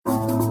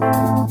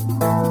Hey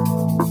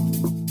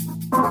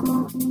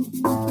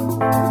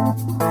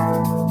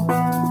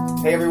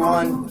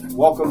everyone,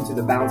 welcome to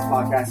the Balance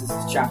Podcast. This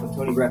is Chaplain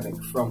Tony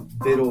Repic from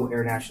Biddle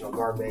Air National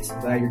Guard Base.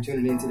 I'm glad you're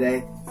tuning in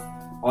today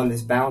on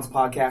this Balance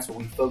Podcast where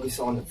we focus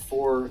on the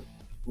four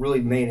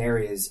really main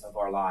areas of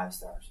our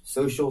lives: our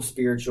social,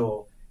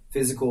 spiritual,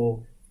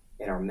 physical,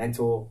 and our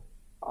mental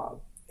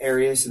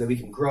areas, so that we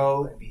can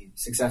grow and be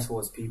successful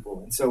as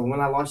people. And so when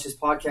I launched this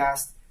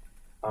podcast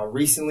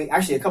recently,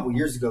 actually a couple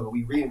years ago, but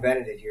we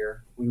reinvented it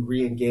here. We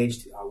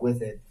re-engaged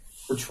with it.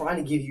 We're trying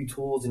to give you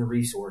tools and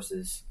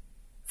resources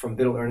from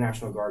Biddle Air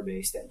National Guard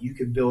Base that you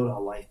could build a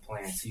life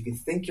plan, so you can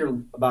think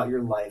about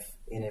your life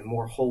in a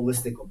more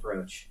holistic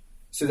approach,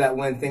 so that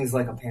when things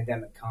like a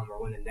pandemic come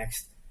or when the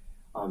next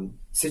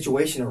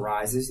situation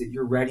arises, that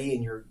you're ready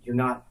and you're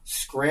not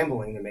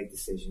scrambling to make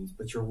decisions,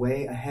 but you're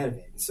way ahead of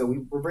it. And so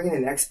we're bringing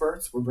in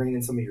experts, we're bringing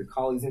in some of your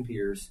colleagues and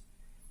peers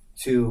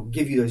to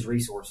give you those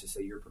resources so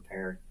you're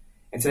prepared.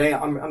 And today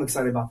I'm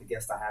excited about the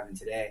guest I have in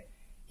today.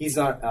 He's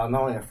not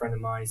only a friend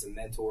of mine, he's a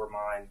mentor of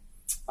mine,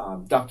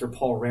 Dr.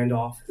 Paul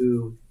Randolph,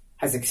 who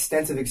has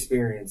extensive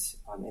experience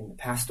in the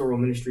pastoral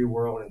ministry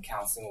world and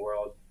counseling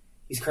world.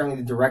 He's currently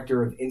the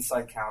director of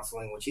Insight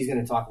Counseling, which he's going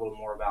to talk a little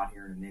more about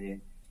here in a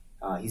minute.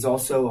 He's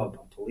also a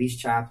police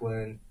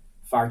chaplain,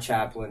 fire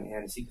chaplain,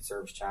 and a Secret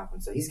Service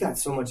chaplain. So he's got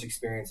so much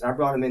experience. And I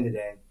brought him in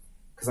today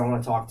because I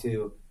want to talk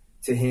to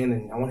him,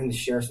 and I want him to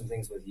share some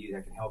things with you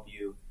that can help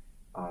you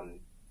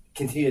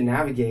continue to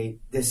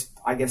navigate this,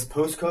 I guess,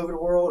 post-COVID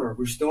world, or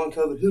we're still in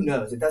COVID. Who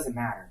knows? It doesn't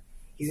matter.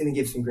 He's going to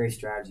give some great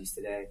strategies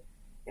today,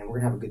 and we're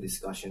going to have a good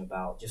discussion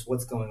about just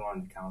what's going on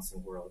in the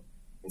counseling world.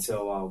 And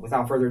so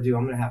without further ado,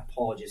 I'm going to have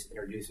Paul just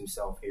introduce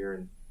himself here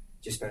and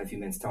just spend a few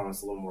minutes telling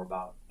us a little more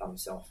about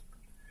himself.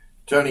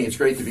 Tony, it's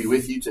great to be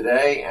with you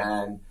today,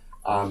 and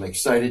I'm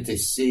excited to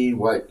see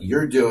what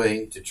you're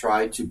doing to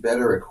try to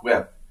better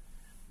equip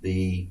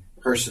the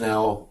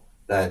personnel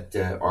that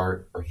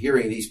are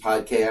hearing these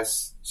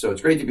podcasts. So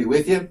it's great to be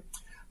with you.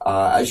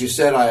 As you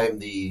said, I am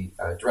the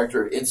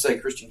director of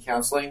Insight Christian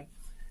Counseling,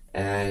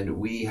 and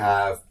we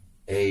have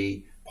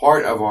a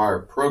part of our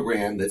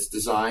program that's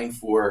designed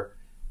for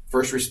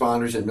first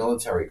responders and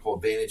military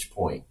called Vantage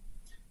Point.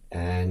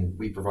 And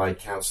we provide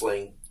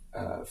counseling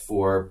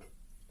for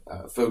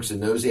folks in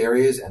those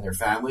areas and their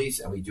families,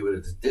 and we do it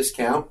at a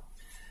discount.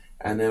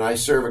 And then I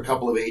serve a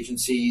couple of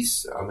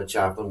agencies. I'm a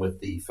chaplain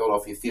with the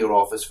Philadelphia Field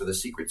Office for the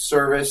Secret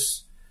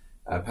Service,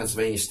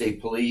 Pennsylvania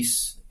State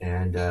Police,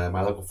 and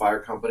my local fire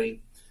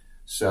company.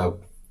 So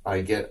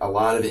I get a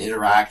lot of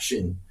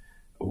interaction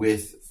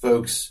with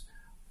folks,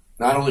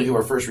 not only who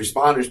are first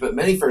responders, but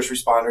many first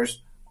responders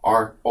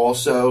are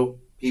also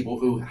people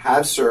who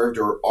have served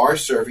or are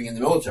serving in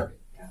the military.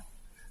 Yeah.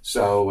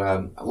 So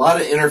a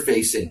lot of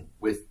interfacing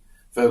with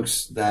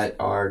folks that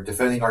are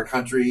defending our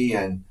country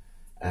and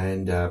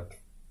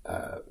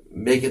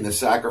making the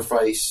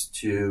sacrifice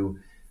to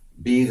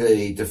be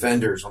the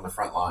defenders on the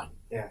front line.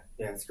 Yeah,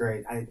 it's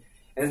great.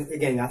 And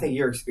again, I think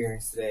your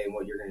experience today and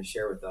what you're going to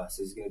share with us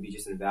is going to be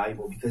just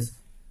invaluable, because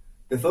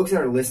the folks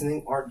that are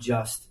listening aren't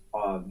just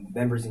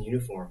members in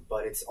uniform,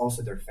 but it's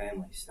also their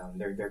families,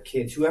 their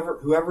kids,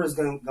 whoever is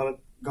going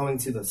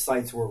to the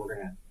sites where we're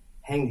going to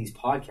hang these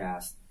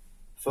podcasts.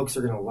 Folks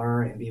are going to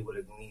learn and be able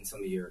to glean some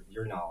of your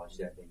knowledge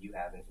that you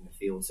have in the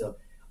field. So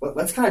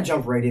let's kind of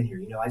jump right in here.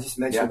 I just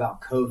mentioned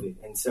about COVID.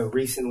 And so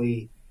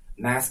recently,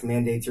 mask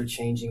mandates are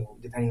changing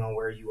depending on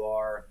where you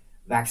are.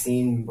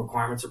 Vaccine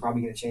requirements are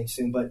probably going to change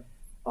soon. But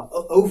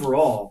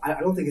overall, I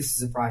don't think it's a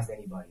surprise to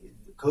anybody.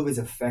 COVID's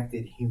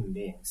affected human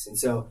beings. And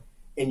so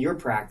in your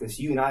practice,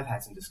 you and I have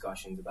had some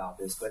discussions about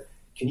this. But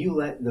can you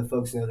let the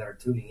folks know that are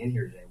tuning in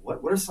here today,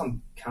 what are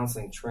some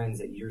counseling trends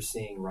that you're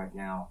seeing right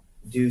now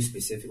due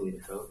specifically to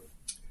COVID?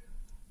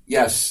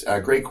 Yes,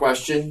 great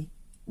question.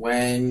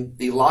 When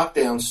the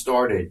lockdown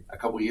started a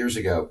couple years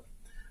ago,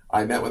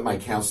 I met with my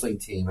counseling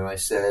team and I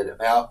said,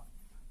 about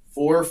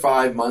 4 or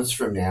 5 months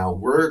from now,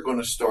 we're going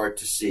to start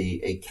to see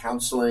a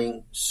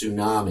counseling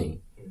tsunami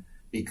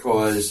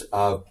because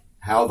of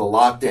how the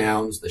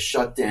lockdowns, the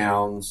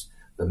shutdowns,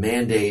 the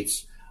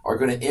mandates are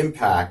going to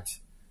impact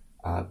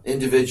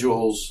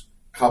individuals,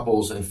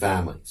 couples, and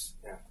families.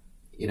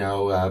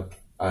 Yeah.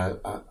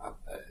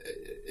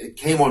 It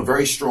came on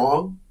very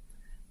strong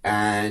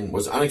and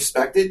was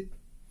unexpected.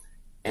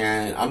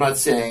 And I'm not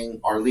saying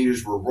our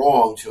leaders were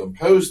wrong to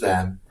impose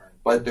them,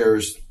 but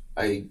there's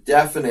a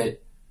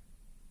definite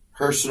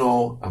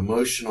personal,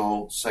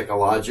 emotional,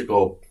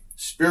 psychological,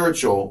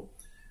 spiritual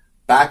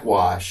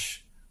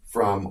backwash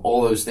from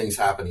all those things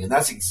happening. And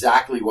that's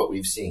exactly what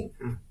we've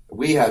seen.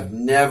 We have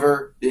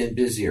never been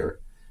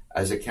busier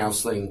as a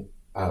counseling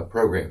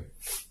program.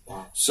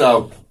 Wow.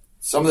 So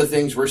some of the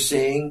things we're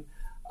seeing,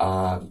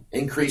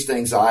 increased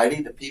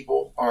anxiety that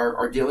people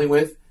are dealing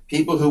with.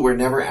 People who were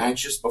never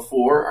anxious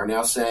before are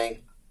now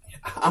saying,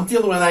 I'm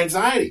dealing with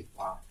anxiety.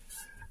 Wow.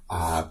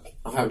 I'm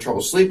having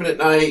trouble sleeping at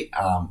night.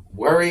 I'm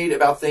worried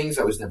about things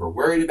I was never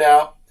worried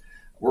about.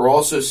 We're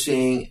also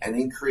seeing an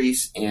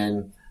increase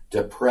in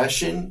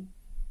depression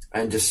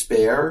and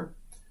despair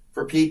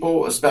for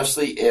people,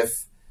 especially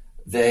if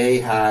they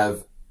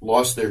have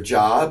lost their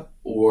job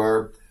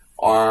or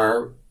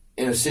are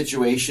in a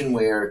situation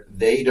where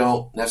they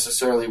don't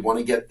necessarily want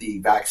to get the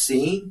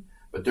vaccine,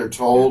 but they're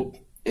told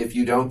if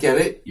you don't get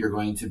it, you're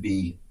going to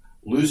be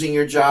losing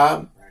your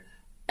job.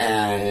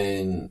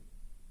 And,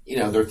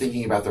 they're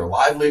thinking about their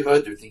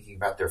livelihood, they're thinking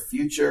about their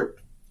future,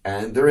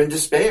 and they're in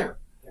despair.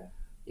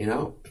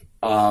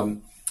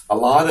 A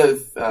lot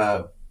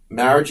of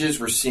marriages,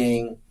 we're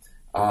seeing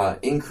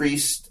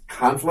increased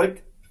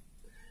conflict.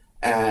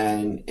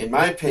 And in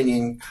my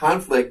opinion,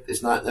 conflict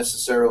is not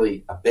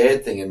necessarily a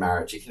bad thing in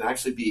marriage. It can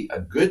actually be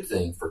a good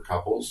thing for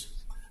couples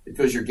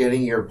because you're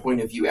getting your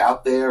point of view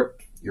out there.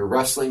 You're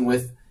wrestling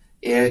with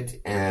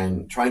it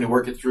and trying to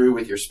work it through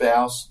with your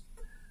spouse.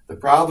 The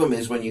problem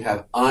is when you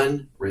have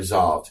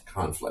unresolved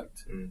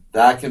conflict.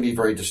 That can be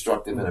very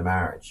destructive in a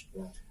marriage.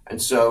 Yeah.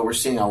 And so we're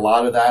seeing a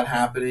lot of that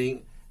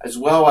happening, as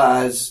well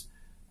as,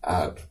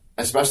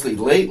 especially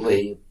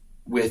lately,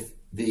 with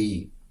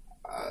the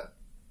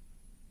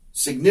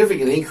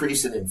significant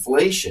increase in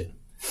inflation,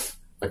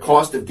 the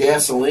cost of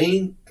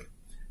gasoline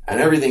and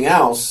everything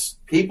else,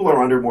 people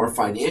are under more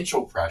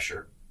financial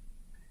pressure.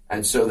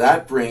 And so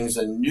that brings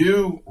a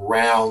new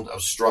round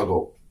of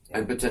struggle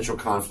and potential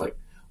conflict.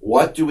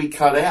 What do we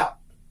cut out?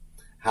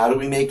 How do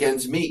we make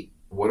ends meet?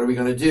 What are we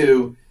going to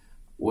do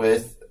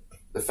with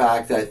the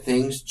fact that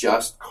things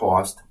just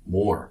cost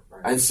more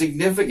and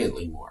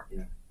significantly more?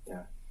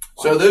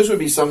 So those would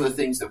be some of the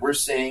things that we're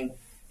seeing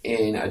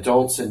in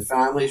adults and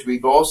families.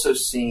 We've also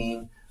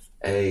seen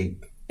an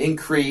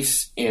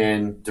increase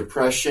in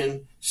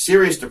depression,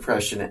 serious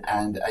depression,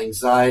 and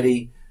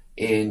anxiety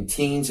in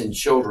teens and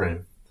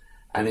children.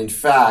 And in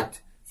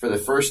fact, for the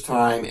first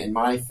time in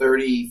my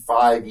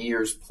 35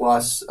 years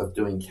plus of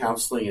doing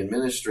counseling and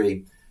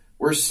ministry,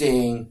 we're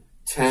seeing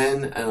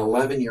 10 and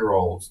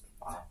 11-year-olds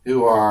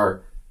who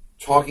are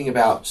talking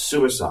about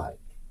suicide.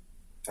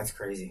 That's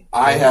crazy.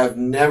 I have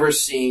never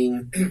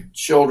seen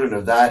children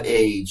of that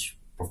age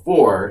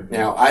before.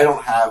 Now, I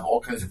don't have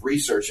all kinds of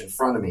research in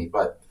front of me,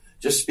 but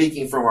just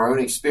speaking from our own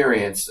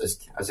experience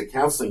as a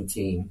counseling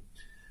team,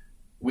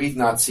 we've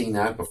not seen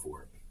that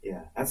before.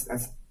 Yeah, that's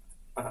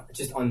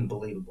just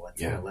unbelievable at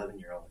 10,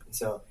 11-year-old. And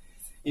so,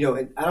 I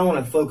don't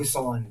want to focus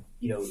on,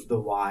 the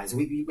whys.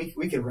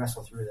 We can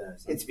wrestle through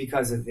those. It's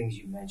because of the things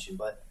you mentioned.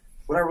 But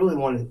what I really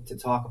wanted to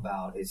talk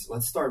about is,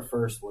 let's start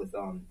first with,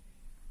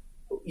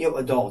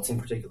 adults in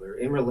particular,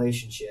 in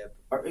relationship,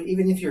 or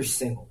even if you're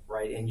single,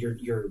 right? And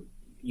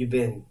you've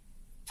been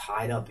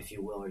tied up, if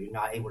you will, or you're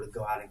not able to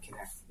go out and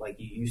connect like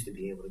you used to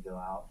be able to go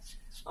out.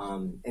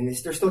 And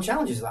there's still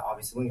challenges,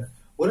 obviously.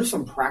 What are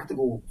some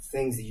practical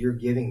things that you're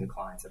giving the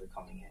clients that are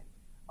coming in?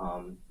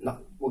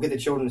 We'll get to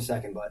children in a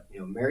second, but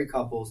married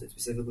couples, and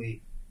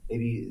specifically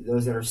maybe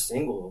those that are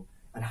single,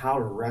 and how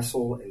to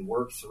wrestle and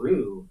work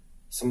through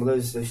some of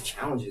those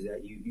challenges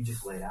that you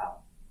just laid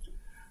out.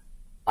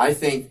 I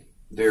think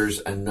there's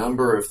a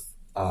number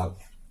of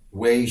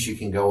ways you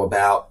can go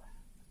about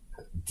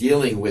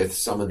dealing with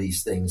some of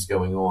these things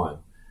going on.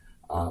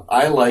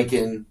 I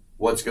liken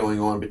what's going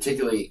on,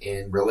 particularly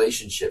in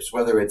relationships,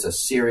 whether it's a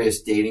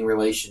serious dating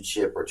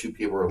relationship or two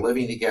people are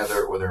living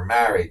together or they're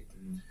married,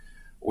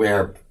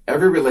 where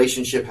every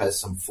relationship has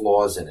some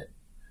flaws in it,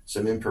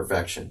 some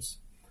imperfections.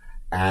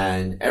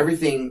 And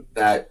everything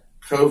that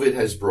COVID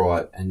has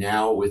brought, and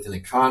now with an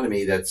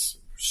economy that's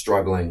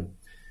struggling,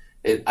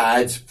 it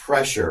adds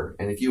pressure.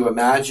 And if you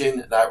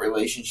imagine that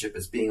relationship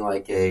as being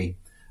like a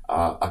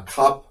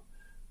cup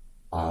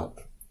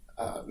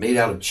made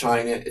out of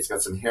china, it's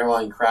got some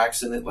hairline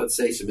cracks in it, let's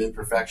say, some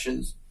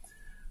imperfections.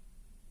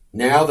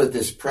 Now that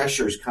this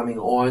pressure is coming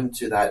on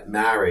to that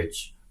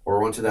marriage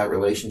or onto that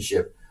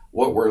relationship,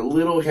 what were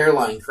little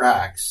hairline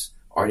cracks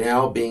are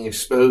now being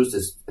exposed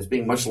as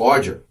being much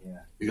larger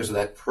because of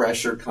that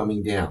pressure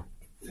coming down.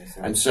 Yes,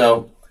 and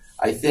so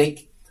I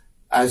think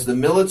as the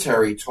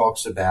military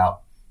talks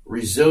about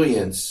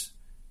resilience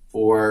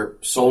for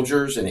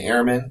soldiers and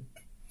airmen,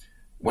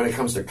 when it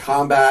comes to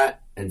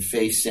combat and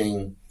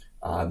facing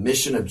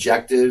mission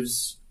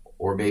objectives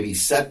or maybe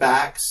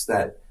setbacks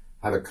that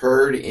have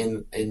occurred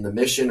in the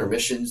mission or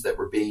missions that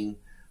were being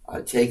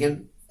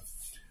taken,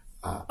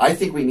 I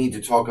think we need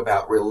to talk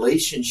about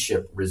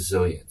relationship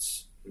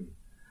resilience.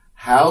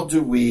 How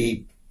do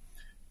we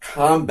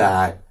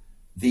combat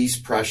these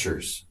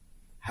pressures?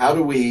 How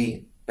do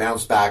we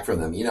bounce back from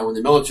them? In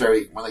the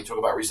military, when they talk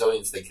about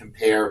resilience, they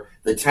compare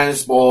the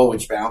tennis ball,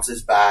 which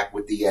bounces back,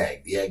 with the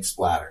egg. The egg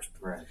splatters.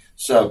 Right.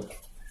 So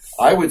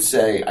I would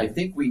say I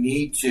think we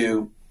need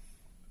to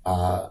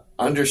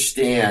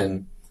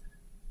understand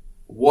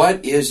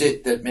what is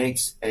it that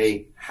makes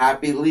a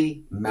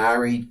happily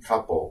married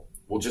couple,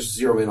 we'll just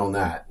zero in on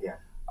that,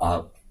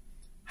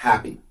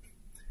 happy.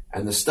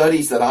 And the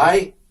studies that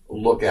I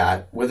look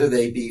at, whether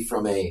they be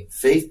from a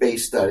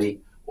faith-based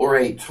study or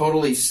a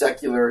totally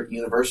secular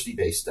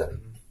university-based study.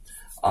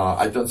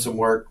 I've done some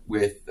work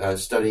with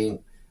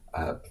studying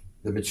the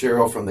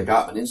material from the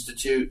Gottman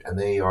Institute, and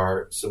they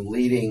are some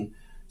leading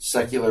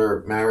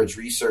secular marriage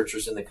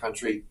researchers in the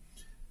country.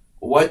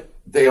 What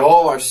they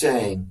all are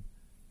saying,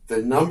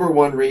 the number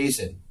one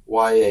reason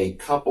why a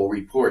couple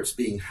reports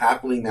being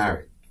happily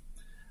married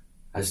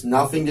Has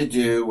nothing to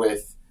do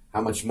with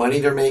how much money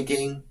they're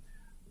making,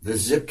 the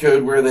zip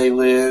code where they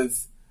live,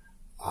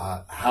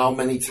 how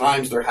many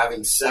times they're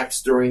having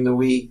sex during the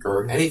week,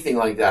 or anything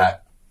like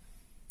that.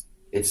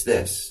 It's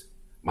this.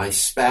 My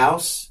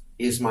spouse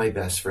is my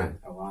best friend.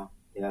 Oh, wow.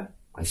 Yeah.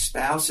 My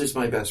spouse is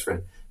my best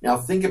friend. Now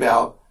think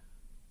about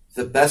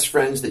the best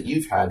friends that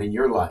you've had in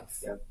your life.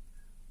 Yep.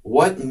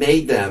 What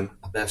made them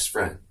a best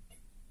friend?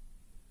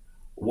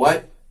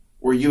 What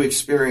were you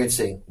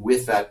experiencing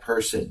with that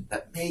person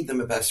that made them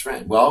a best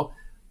friend? Well,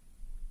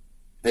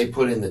 they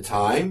put in the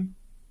time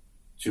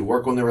to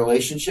work on the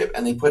relationship,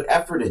 and they put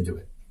effort into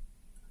it.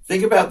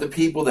 Think about the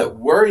people that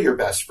were your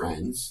best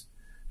friends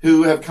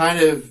who have kind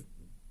of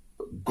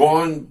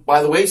gone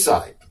by the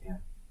wayside. Yeah.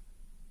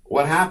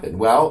 What happened?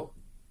 Well,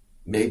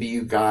 maybe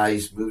you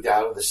guys moved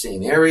out of the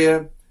same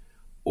area,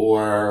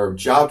 or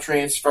job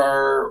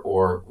transfer,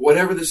 or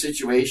whatever the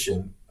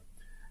situation.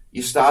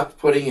 You stopped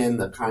putting in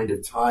the kind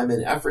of time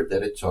and effort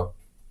that it took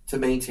to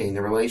maintain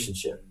the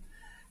relationship.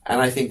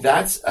 And I think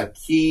that's a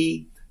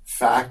key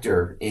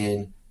factor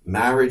in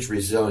marriage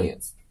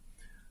resilience,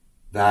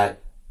 that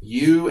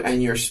you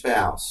and your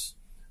spouse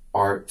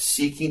are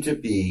seeking to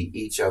be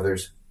each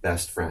other's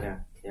best friend. Yeah.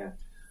 Yeah.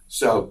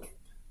 So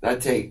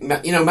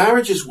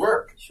marriage is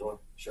work. Sure.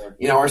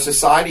 Our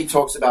society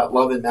talks about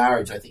love and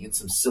marriage, I think, in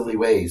some silly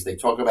ways. They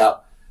talk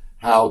about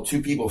how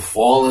two people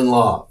fall in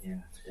love. Yeah.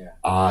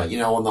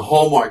 On the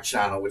Hallmark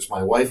Channel, which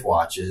my wife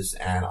watches,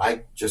 and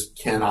I just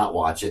cannot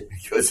watch it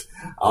because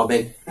I'll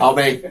make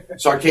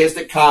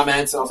sarcastic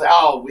comments, and I'll say,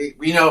 "Oh,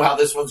 we know how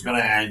this one's going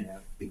to end.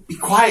 Yeah. Be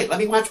quiet. Let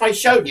me watch my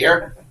show,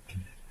 dear."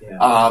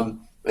 Yeah.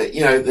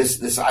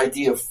 This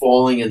idea of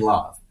falling in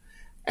love,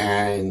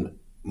 and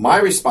my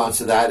response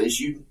to that is,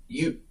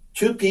 you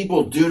two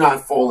people do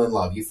not fall in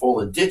love. You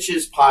fall in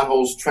ditches,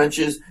 potholes,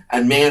 trenches,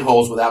 and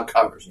manholes without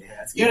covers.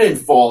 Yeah, you didn't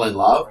fall in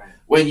love. Right.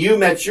 When you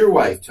met your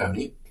wife,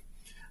 Tony,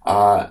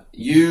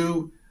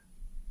 you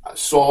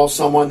saw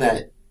someone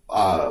that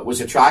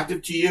was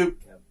attractive to you.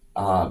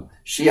 Yep.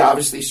 She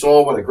obviously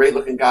saw what a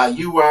great-looking guy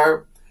you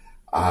were.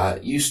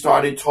 You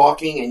started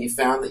talking, and you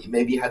found that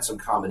maybe you had some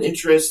common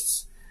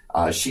interests.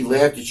 She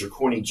laughed at your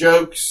corny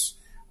jokes.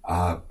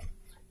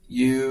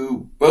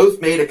 You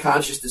both made a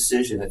conscious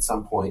decision at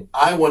some point.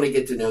 I want to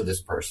get to know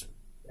this person.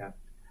 Yeah.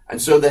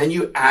 And so then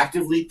you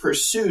actively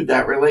pursued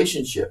that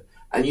relationship,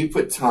 and you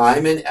put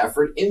time and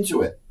effort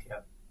into it.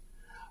 Yep.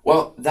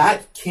 Well,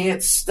 that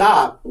can't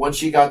stop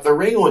once you got the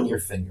ring on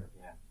your finger.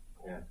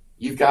 Yeah.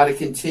 You've got to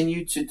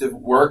continue to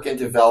work and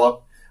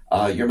develop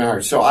your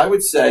marriage. So I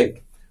would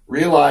say,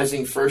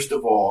 realizing, first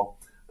of all,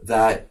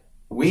 that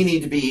we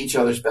need to be each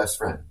other's best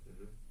friend.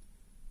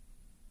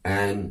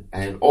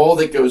 And all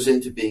that goes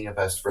into being a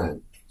best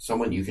friend.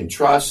 Someone you can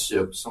trust,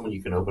 someone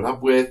you can open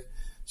up with,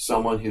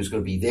 someone who's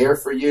going to be there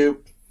for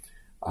you.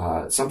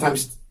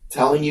 Sometimes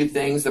telling you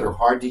things that are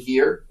hard to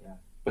hear,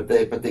 but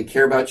they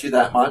care about you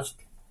that much.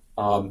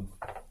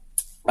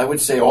 I would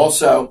say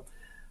also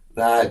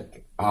that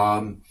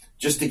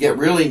just to get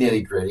really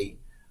nitty gritty,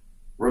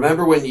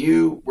 remember when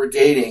you were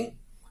dating,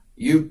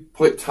 you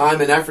put time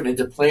and effort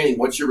into planning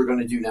what you were going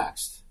to do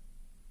next.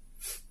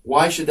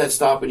 Why should that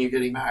stop when you're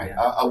getting married?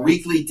 A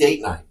weekly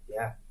date night.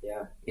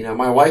 Yeah.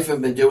 My wife and I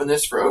have been doing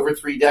this for over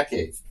 3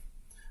 decades.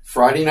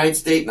 Friday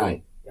night's date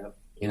night. Yep.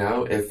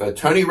 If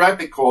Tony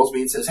Repic calls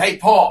me and says, "Hey,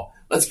 Paul,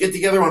 let's get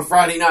together on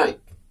Friday night,"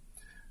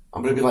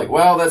 I'm going to be like,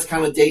 "Well, that's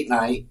kind of date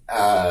night.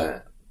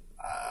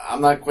 I'm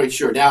not quite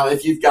sure." Now,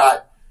 if you've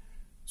got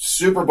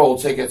Super Bowl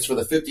tickets for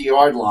the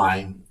 50-yard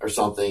line or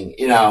something,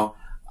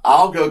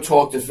 I'll go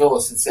talk to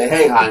Phyllis and say,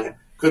 "Hey, hon,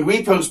 could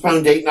we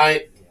postpone date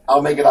night?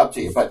 I'll make it up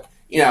to you." But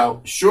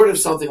short of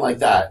something like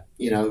that,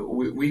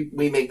 we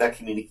make that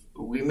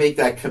we make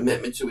that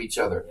commitment to each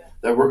other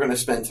that we're going to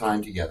spend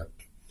time together.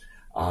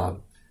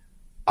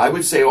 I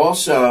would say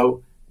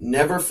also,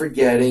 never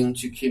forgetting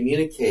to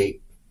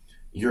communicate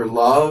your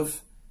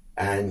love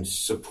and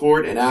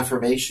support and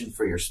affirmation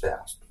for your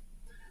spouse.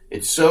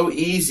 It's so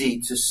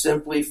easy to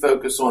simply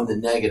focus on the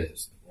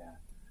negatives.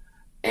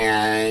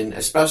 And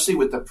especially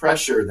with the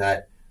pressure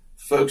that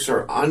folks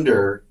are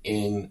under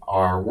in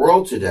our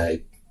world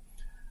today,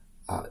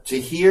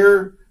 to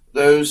hear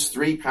those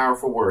 3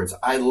 powerful words,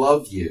 "I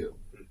love you,"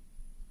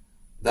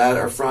 that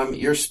are from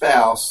your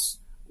spouse,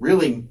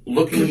 really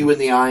looking you in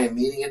the eye and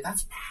meaning it,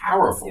 that's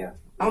powerful. Yeah.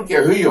 I don't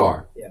care who you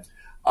are. Yeah.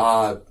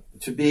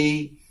 To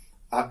be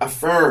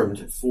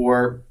affirmed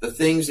for the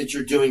things that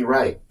you're doing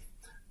right,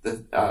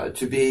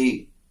 to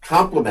be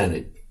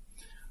complimented,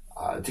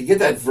 to get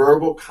that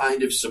verbal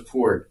kind of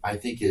support, I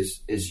think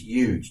is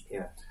huge.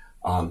 Yeah.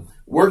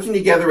 Working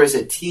together as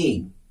a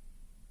team,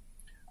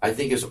 I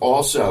think, is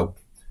also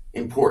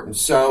important.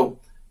 So,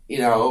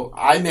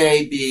 I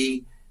may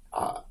be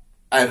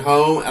at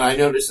home and I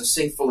notice a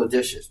sink full of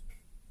dishes.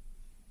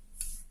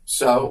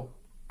 So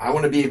I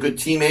want to be a good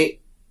teammate.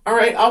 All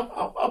right,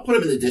 I'll put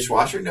them in the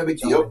dishwasher. No big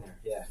deal.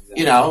 Yeah,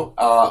 exactly.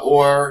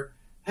 Or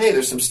hey,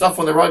 there's some stuff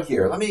on the rug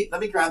here. Let me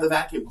grab the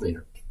vacuum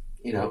cleaner.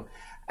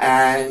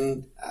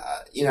 And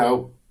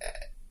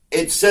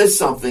it says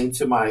something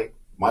to my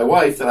my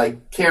wife that I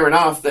care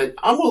enough that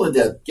I'm willing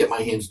to get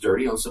my hands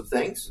dirty on some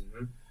things,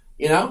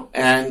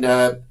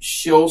 and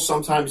she'll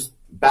sometimes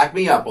back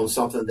me up on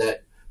something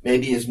that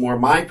maybe is more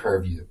my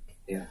purview.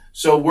 Yeah.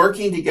 So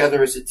working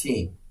together as a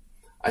team,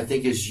 I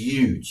think, is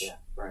huge. Yeah.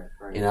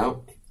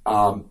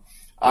 Right.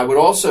 I would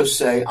also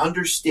say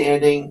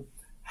understanding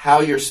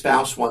how your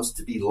spouse wants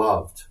to be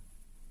loved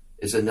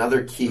is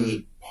another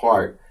key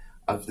part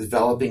of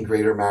developing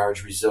greater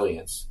marriage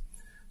resilience.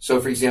 So,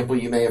 for example,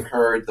 you may have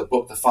heard the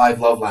book, The 5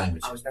 Love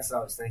Languages. That's what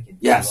I was thinking.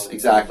 Yes,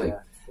 exactly.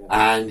 Yeah.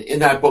 And in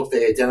that book,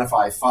 they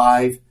identify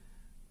 5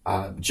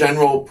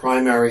 general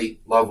primary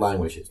love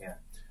languages. Yeah.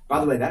 By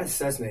the way, that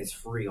assessment is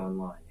free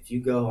online. If you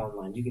go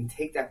online, you can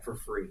take that for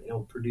free.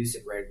 It'll produce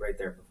it right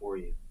there before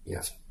you.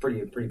 Yes.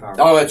 Pretty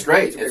powerful. Oh, it's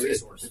great.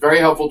 It's a very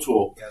helpful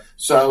tool. Yeah.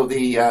 So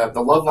the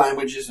love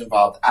languages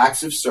involve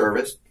acts of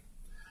service,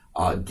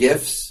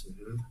 gifts,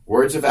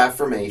 words of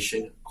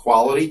affirmation,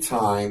 quality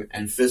time,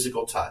 and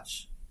physical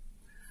touch.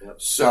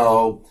 Yep.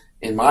 So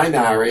in my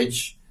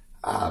marriage,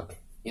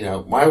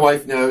 my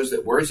wife knows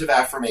that words of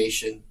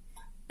affirmation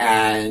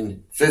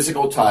and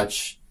physical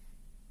touch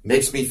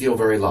makes me feel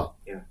very loved.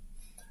 Yeah.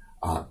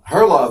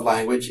 Her love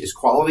language is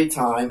quality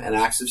time and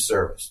acts of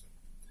service.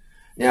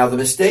 Now, the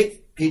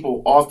mistake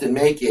people often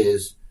make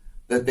is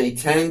that they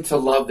tend to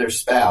love their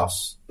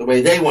spouse the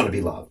way they want to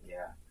be loved.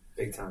 Yeah,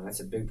 big time.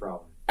 That's a big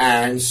problem.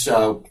 And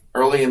so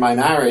early in my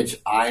marriage,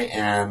 I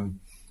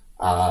am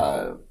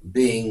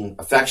being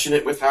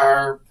affectionate with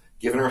her,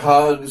 giving her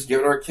hugs,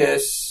 giving her a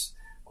kiss,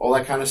 all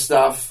that kind of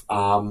stuff,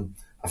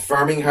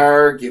 affirming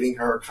her, giving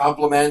her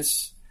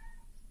compliments.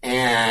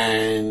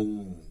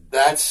 And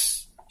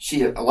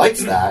she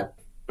likes that,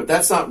 but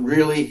that's not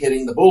really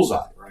hitting the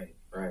bullseye.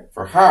 Right.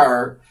 For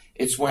her,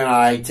 it's when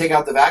I take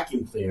out the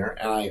vacuum cleaner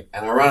and I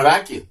run a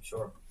vacuum.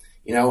 Sure.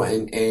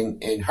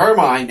 In her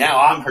mind, now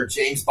I'm her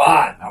James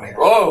Bond. I'm like,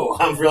 whoa,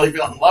 I'm really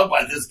feeling loved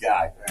by this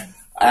guy. Right.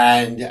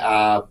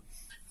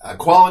 And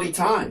quality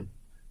time.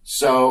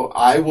 So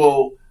I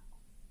will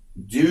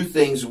do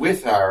things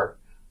with her,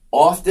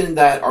 often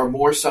that are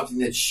more something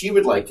that she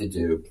would like to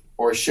do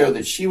or a show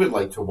that she would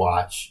like to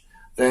watch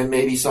than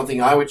maybe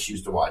something I would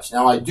choose to watch.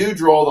 Now, I do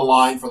draw the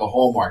line for the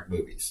Hallmark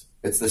movies.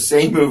 It's the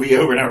same movie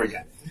over and over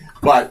again.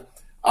 But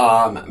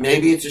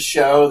maybe it's a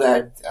show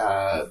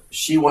that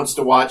she wants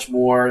to watch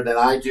more than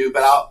I do,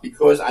 but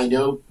because I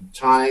know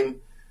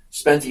time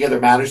spent together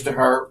matters to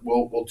her,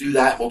 we'll do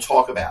that and we'll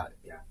talk about it.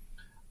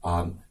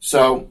 Yeah.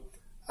 So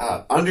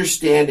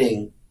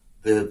understanding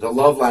the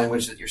love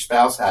language that your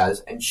spouse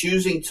has and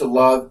choosing to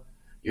love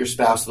your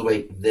spouse the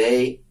way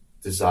they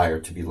desire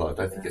to be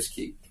loved, I think is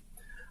key.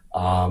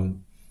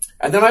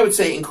 And then I would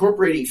say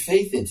incorporating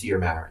faith into your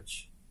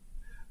marriage,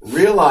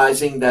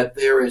 realizing that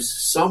there is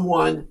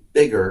someone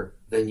bigger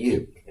than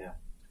you.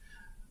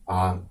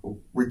 Yeah.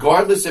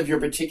 Regardless of your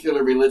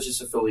particular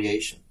religious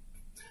affiliation,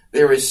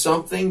 there is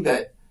something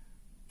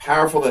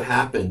powerful that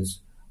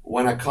happens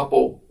when a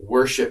couple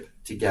worship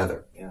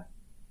together. Yeah.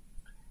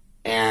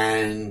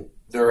 And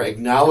they're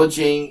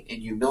acknowledging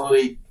in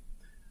humility,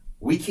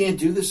 we can't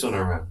do this on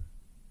our own.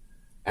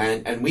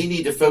 And we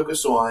need to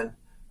focus on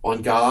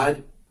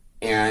God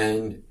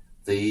and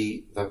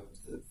the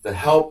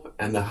help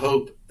and the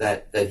hope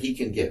that he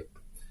can give.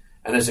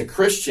 And as a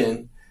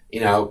Christian,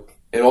 it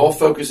all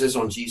focuses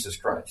on Jesus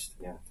Christ.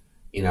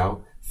 Yeah.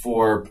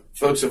 For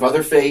folks of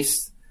other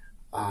faiths,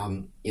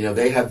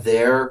 they have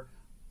their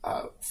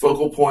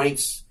focal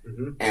points.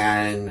 Mm-hmm.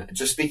 And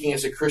just speaking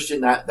as a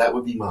Christian, that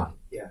would be mine.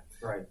 Yeah,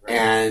 right.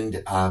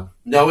 And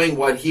knowing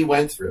what he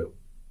went through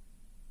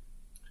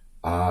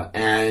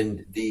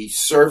and the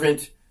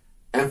servant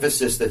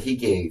emphasis that he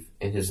gave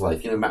in his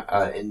life. In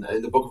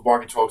the book of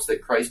Mark, it talks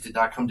that Christ did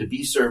not come to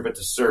be served, but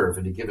to serve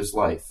and to give his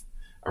life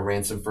a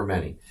ransom for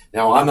many.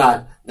 Now, I'm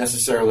not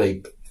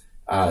necessarily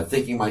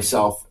thinking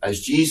myself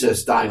as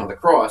Jesus dying on the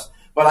cross,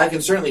 but I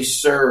can certainly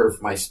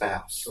serve my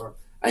spouse. Sure.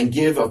 And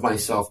give of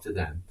myself to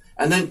them.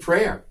 And then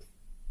prayer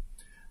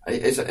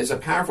is a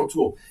powerful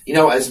tool.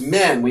 As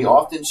men, we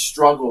often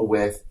struggle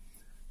with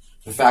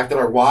the fact that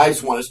our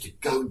wives want us to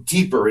go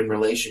deeper in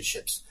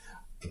relationships.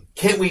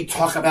 Can't we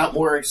talk about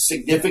more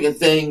significant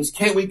things?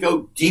 Can't we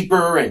go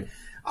deeper? And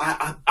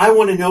I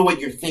want to know what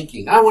you're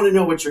thinking. I want to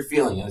know what you're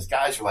feeling. And as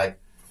guys are like,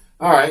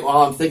 all right,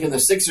 well, I'm thinking the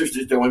Sixers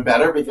are doing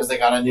better because they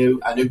got a new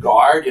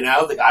guard,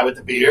 the guy with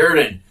the beard,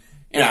 and,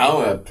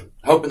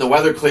 hoping the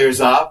weather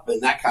clears up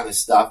and that kind of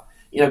stuff.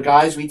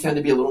 Guys, we tend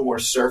to be a little more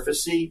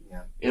surfacey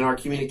in our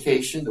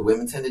communication. The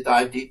women tend to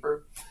dive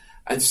deeper.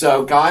 And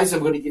so, guys,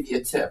 I'm going to give you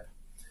a tip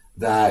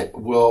that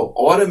will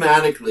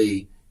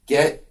automatically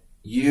get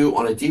you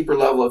on a deeper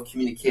level of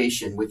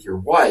communication with your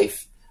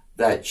wife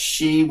that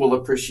she will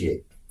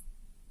appreciate.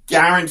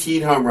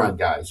 Guaranteed home run,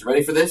 guys. You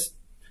ready for this?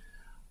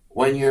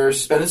 When you're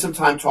spending some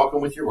time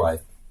talking with your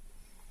wife,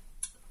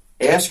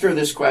 ask her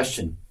this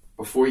question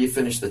before you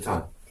finish the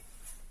time.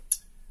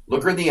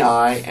 Look her in the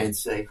eye and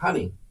say,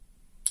 honey,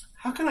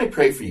 how can I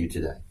pray for you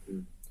today?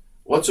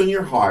 What's on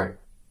your heart?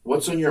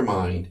 What's on your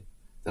mind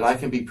that I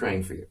can be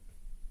praying for you?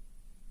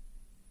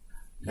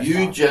 That's you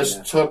awesome,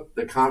 just took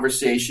the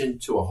conversation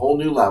to a whole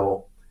new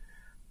level.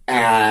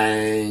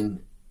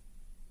 and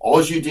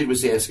all you did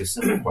was ask a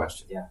simple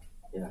question. Yeah.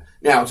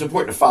 Now, it's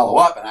important to follow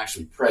up and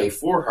actually pray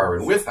for her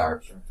and with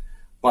her. Sure.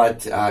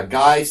 But,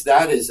 guys,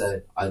 that is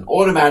an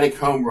automatic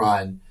home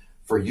run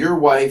for your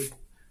wife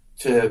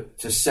to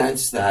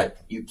sense that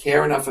you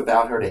care enough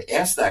about her to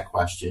ask that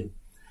question,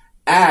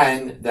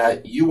 and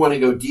that you want to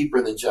go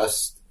deeper than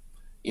just,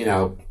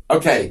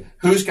 okay,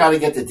 who's got to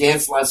get the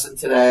dance lesson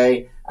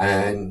today,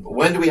 and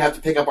when do we have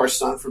to pick up our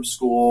son from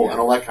school, and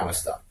all that kind of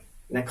stuff.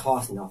 And that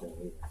costs nothing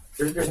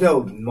either. There's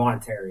no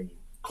monetary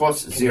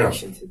cost zero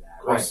to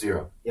that. Cost Right.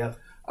 zero. Yep.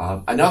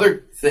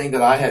 Another thing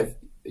that I have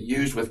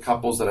used with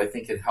couples that I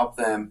think can help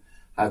them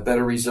have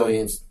better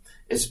resilience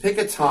is pick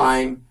a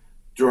time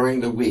during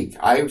the week.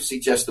 I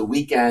suggest the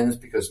weekends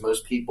because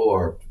most people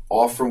are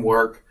off from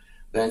work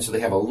then, so they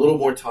have a little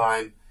more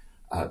time.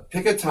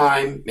 Pick a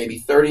time, maybe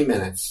 30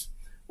 minutes,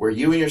 where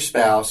you and your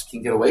spouse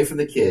can get away from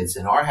the kids.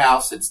 In our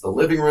house, it's the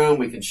living room.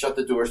 We can shut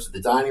the doors to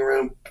the dining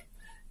room.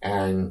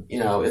 And,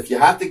 if you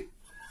have to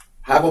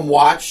have them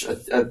watch a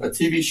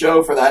TV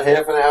show for that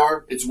half an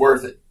hour, it's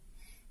worth it.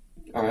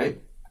 All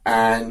right?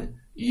 And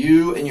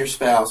you and your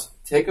spouse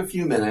take a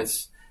few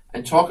minutes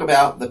and talk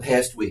about the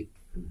past week.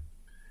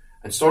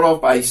 And start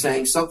off by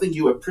saying something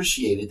you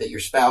appreciated that your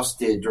spouse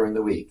did during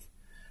the week.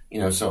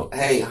 So,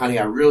 hey, honey,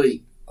 I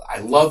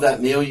love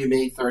that meal you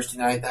made Thursday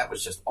night. That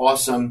was just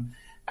awesome.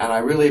 And I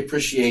really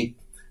appreciate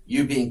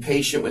you being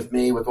patient with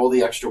me with all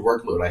the extra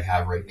workload I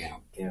have right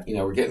now. Yeah.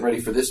 We're getting ready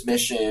for this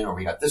mission, or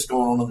we got this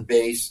going on the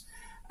base.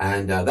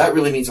 And that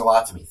really means a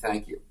lot to me.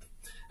 Thank you.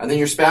 And then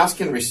your spouse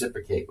can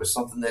reciprocate with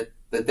something that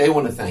they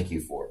want to thank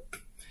you for.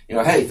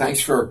 Hey,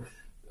 thanks for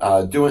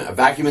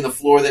vacuuming the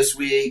floor this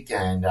week.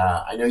 And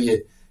I know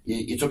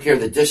you took care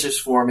of the dishes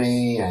for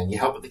me, and you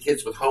helped with the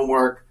kids with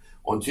homework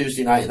on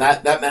Tuesday night. And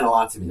that meant a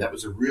lot to me. That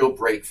was a real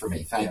break for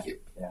me. Thank you.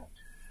 Yeah.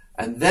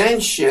 And then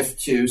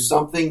shift to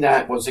something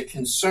that was a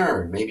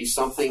concern, maybe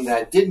something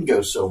that didn't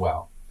go so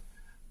well.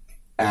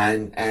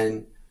 And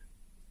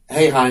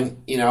hey,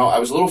 hon, I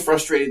was a little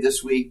frustrated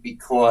this week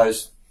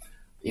because,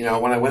 when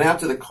I went out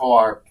to the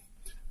car,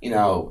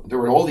 there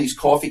were all these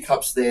coffee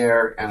cups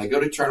there, and I go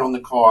to turn on the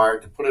car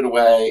to put it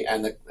away,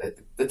 and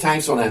the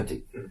tank's on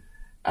empty.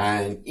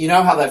 And you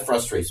know how that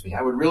frustrates me.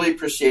 I would really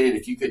appreciate it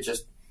if you could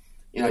just,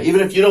 even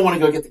if you don't want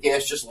to go get the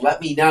gas, just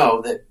let me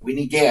know that we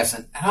need gas,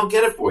 and I'll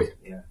get it for you.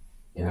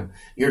 Yeah.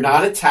 You're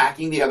not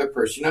attacking the other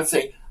person. You're not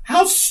saying,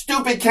 how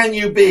stupid can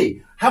you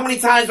be? How many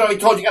times have I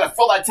told you got to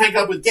fill that tank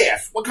up with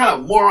gas? What kind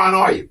of moron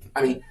are you?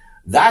 I mean,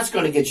 that's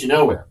going to get you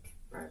nowhere.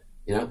 Right.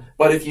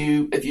 But if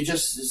you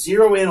just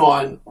zero in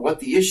on what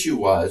the issue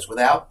was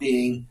without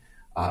being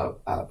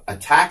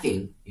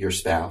attacking your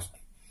spouse,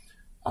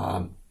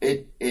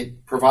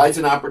 it provides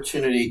an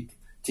opportunity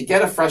to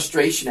get a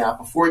frustration out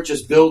before it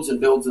just builds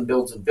and builds and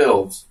builds and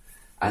builds.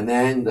 And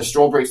then the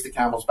straw breaks the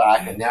camel's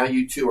back, and now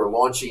you two are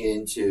launching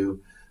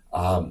into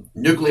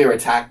nuclear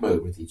attack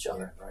mode with each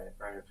other. Right.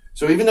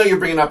 So even though you're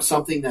bringing up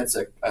something that's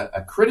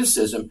a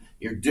criticism,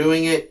 you're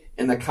doing it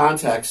in the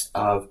context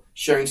of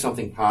sharing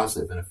something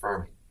positive and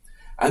affirming.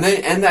 And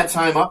then end that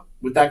time up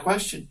with that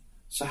question.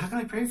 So how can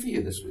I pray for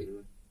you this week?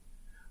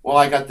 Well,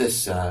 I got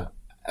this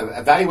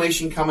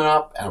evaluation coming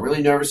up, and I'm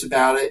really nervous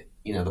about it.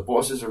 The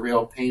boss is a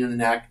real pain in the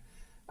neck.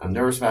 I'm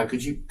nervous about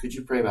it. Could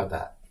you pray about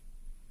that?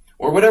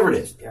 Or whatever it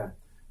is. Yeah.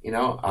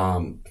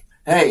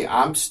 Hey,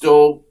 I'm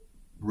still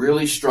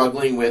really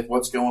struggling with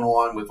what's going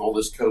on with all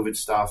this COVID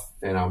stuff,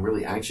 and I'm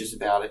really anxious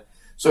about it.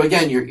 So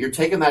again, you're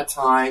taking that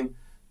time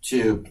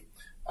to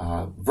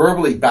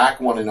verbally back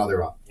one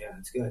another up. Yeah,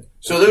 that's good.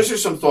 So those are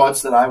some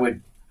thoughts that I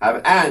would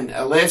have. And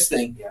a last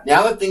thing,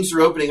 now that things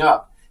are opening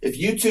up, if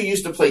you two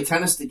used to play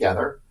tennis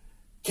together,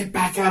 get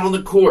back out on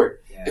the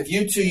court. Yeah. If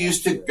you two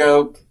used to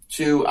go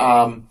to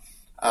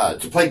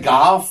play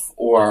golf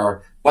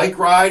or bike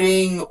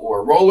riding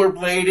or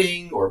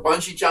rollerblading or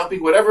bungee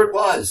jumping, whatever it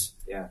was,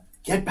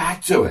 get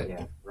back to it.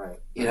 Yeah,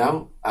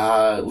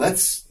 right.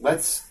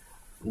 Let's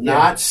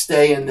not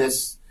stay in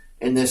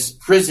this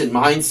prison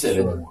mindset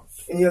anymore.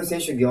 And it's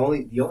interesting. The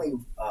only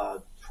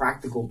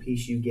practical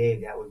piece you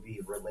gave that would be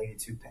related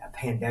to a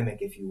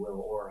pandemic, if you will,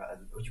 or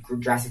a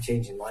drastic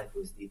change in life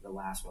was the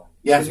last one.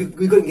 Yeah,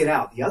 we couldn't get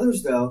out. The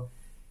others, though,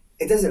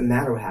 it doesn't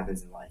matter what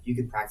happens in life. You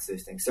can practice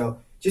those things. So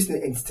just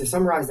to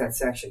summarize that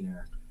section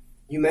there,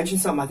 you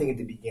mentioned something I think at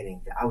the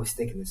beginning that I was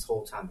thinking this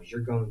whole time as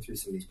you're going through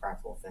some of these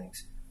practical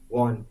things.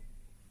 One,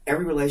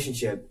 every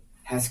relationship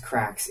has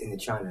cracks in the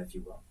china, if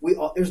you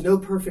will. There's no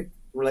perfect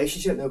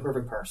relationship, no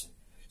perfect person.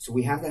 So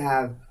we have to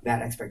have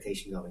that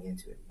expectation going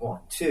into it.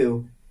 One.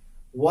 Two,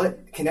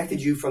 what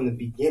connected you from the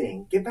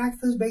beginning? Get back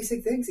to those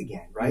basic things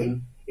again, right?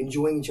 Mm-hmm.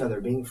 Enjoying each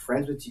other, being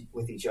friends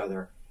with each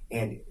other,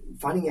 and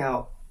finding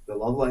out the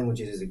love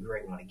languages is a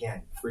great one.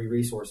 Again, free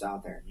resource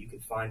out there. You can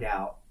find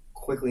out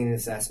quickly in an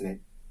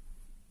assessment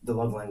the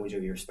love language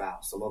of your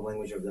spouse, the love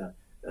language of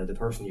the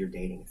person you're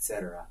dating,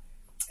 etc.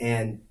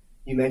 And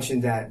you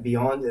mentioned that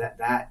beyond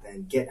that,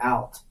 then get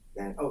out.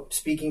 Then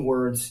speaking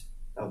words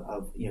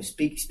of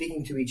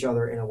speaking to each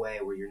other in a way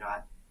where you're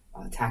not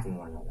attacking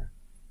one another,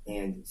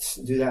 and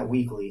do that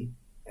weekly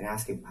and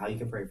ask him how you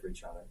can pray for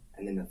each other.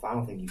 And then the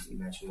final thing you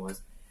mentioned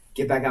was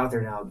get back out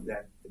there now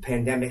that the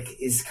pandemic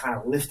is kind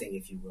of lifting,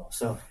 if you will.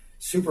 So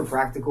super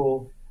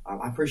practical.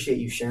 I appreciate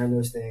you sharing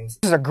those things.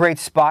 This is a great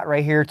spot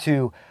right here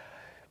to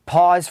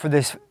pause for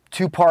this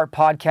 2-part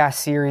podcast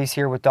series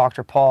here with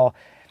Dr. Paul.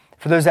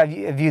 For those of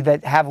you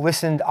that have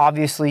listened,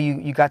 obviously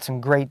you got some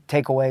great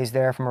takeaways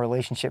there from a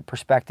relationship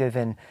perspective,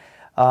 and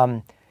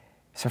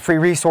some free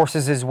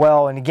resources as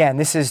well. And again,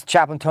 this is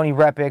Chaplain Tony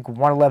Repic,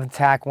 111th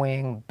Attack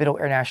Wing, Biddle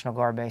Air National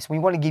Guard Base. We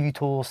want to give you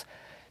tools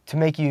to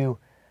make you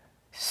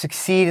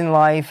succeed in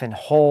life and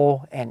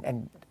whole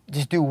and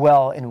just do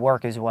well in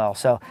work as well.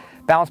 So,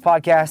 Balance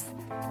Podcast,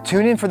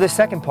 tune in for the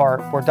second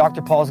part where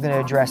Dr. Paul is going to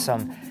address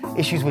some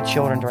issues with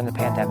children during the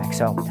pandemic.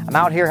 So, I'm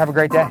out here. Have a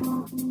great day.